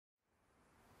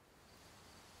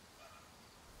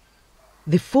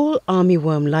The full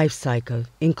armyworm life cycle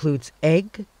includes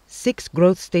egg, 6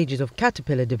 growth stages of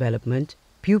caterpillar development,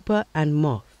 pupa and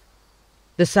moth.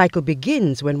 The cycle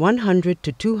begins when 100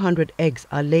 to 200 eggs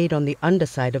are laid on the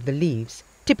underside of the leaves,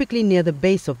 typically near the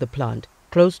base of the plant,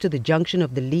 close to the junction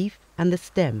of the leaf and the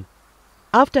stem.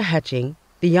 After hatching,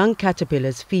 the young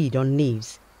caterpillars feed on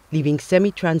leaves, leaving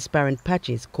semi-transparent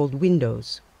patches called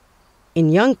windows. In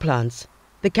young plants,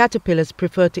 the caterpillars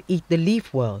prefer to eat the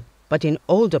leaf whorl, but in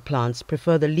older plants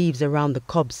prefer the leaves around the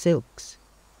cob silks.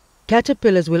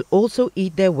 Caterpillars will also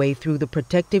eat their way through the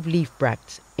protective leaf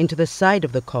bracts into the side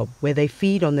of the cob where they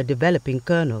feed on the developing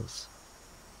kernels.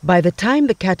 By the time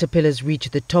the caterpillars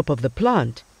reach the top of the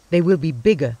plant, they will be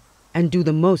bigger and do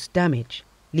the most damage,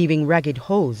 leaving ragged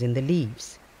holes in the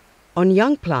leaves. On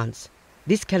young plants,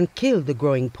 this can kill the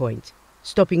growing point,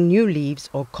 stopping new leaves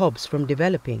or cobs from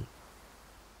developing.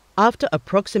 After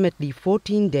approximately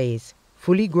 14 days,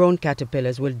 fully grown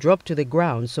caterpillars will drop to the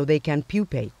ground so they can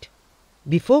pupate.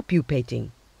 Before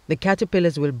pupating, the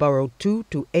caterpillars will burrow 2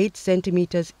 to 8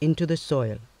 centimeters into the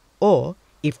soil, or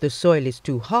if the soil is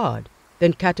too hard,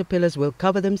 then caterpillars will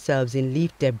cover themselves in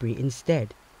leaf debris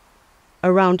instead.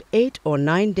 Around 8 or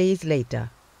 9 days later,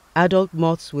 adult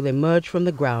moths will emerge from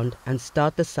the ground and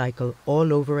start the cycle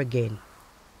all over again.